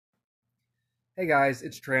Hey guys,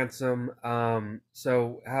 it's Transom.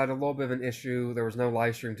 So had a little bit of an issue. There was no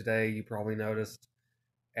live stream today, you probably noticed,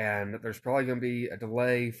 and there's probably going to be a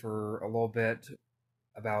delay for a little bit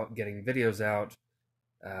about getting videos out.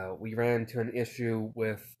 We ran into an issue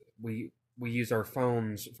with we use our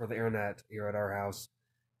phones for the internet here at our house,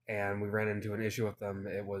 and we ran into an issue with them.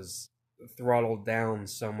 It was throttled down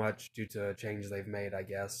so much due to a change they've made, I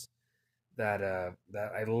guess, that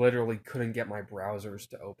I literally couldn't get my browsers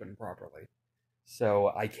to open properly.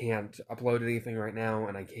 So I can't upload anything right now,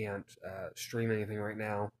 and I can't stream anything right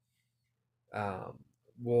now. Um,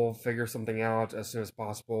 we'll figure something out as soon as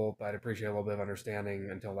possible, but I'd appreciate a little bit of understanding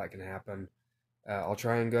until that can happen. I'll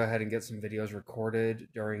try and go ahead and get some videos recorded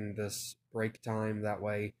during this break time. That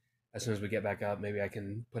way, as soon as we get back up, maybe I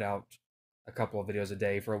can put out a couple of videos a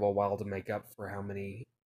day for a little while to make up for how many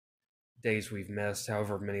days we've missed,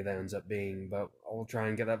 however many that ends up being. But I'll try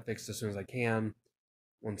and get that fixed as soon as I can.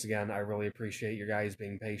 Once again, I really appreciate your guys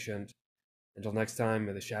being patient. Until next time,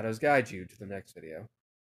 may the shadows guide you to the next video.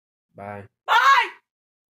 Bye.